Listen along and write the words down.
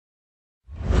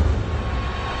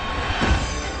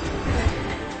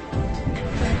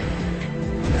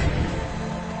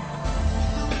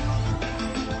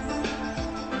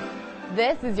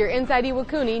This is your Inside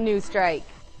Iwakuni News Strike.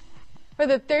 For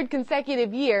the third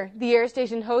consecutive year, the air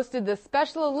station hosted the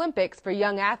Special Olympics for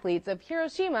young athletes of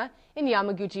Hiroshima and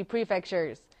Yamguchi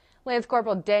prefectures. Lance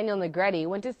Corporal Daniel Negretti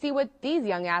went to see what these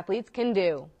young athletes can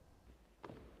do.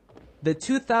 The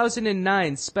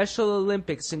 2009 Special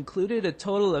Olympics included a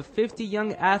total of 50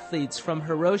 young athletes from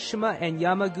Hiroshima and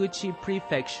Yamaguchi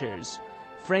prefectures.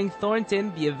 Frank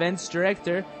Thornton, the event's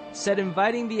director, said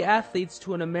inviting the athletes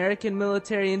to an American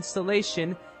military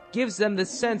installation gives them the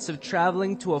sense of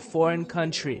traveling to a foreign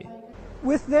country.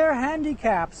 With their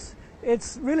handicaps,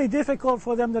 it's really difficult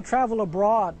for them to travel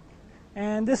abroad.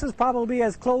 And this is probably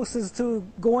as close as to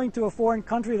going to a foreign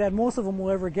country that most of them will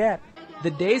ever get.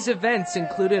 The day's events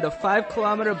included a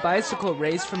 5-kilometer bicycle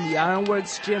race from the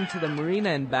Ironworks gym to the marina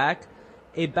and back,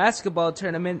 a basketball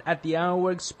tournament at the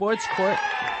Ironworks Sports Court,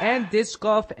 and disc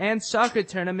golf and soccer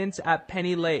tournaments at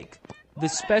Penny Lake. The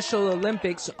Special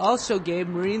Olympics also gave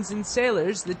Marines and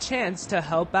sailors the chance to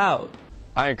help out.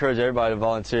 I encourage everybody to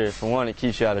volunteer. For one, it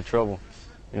keeps you out of trouble.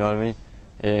 You know what I mean?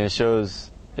 And it shows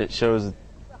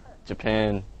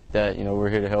Japan that, we're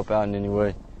here to help out in any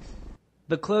way.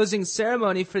 The closing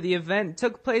ceremony for the event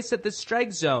took place at the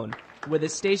Strike Zone, where the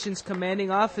station's commanding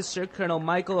officer, Colonel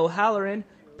Michael O'Halloran,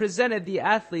 presented the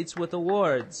athletes with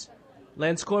awards.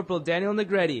 Lance Corporal Daniel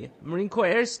Negretti, Marine Corps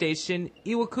Air Station,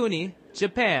 Iwakuni,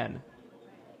 Japan.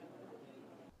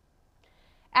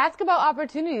 Ask about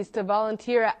opportunities to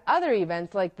volunteer at other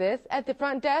events like this at the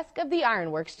front desk of the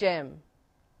Ironworks Gym.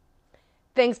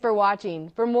 Thanks for watching.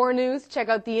 For more news, check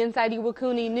out the Inside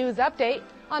Iwakuni News Update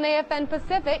on AFN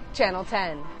Pacific Channel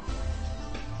 10.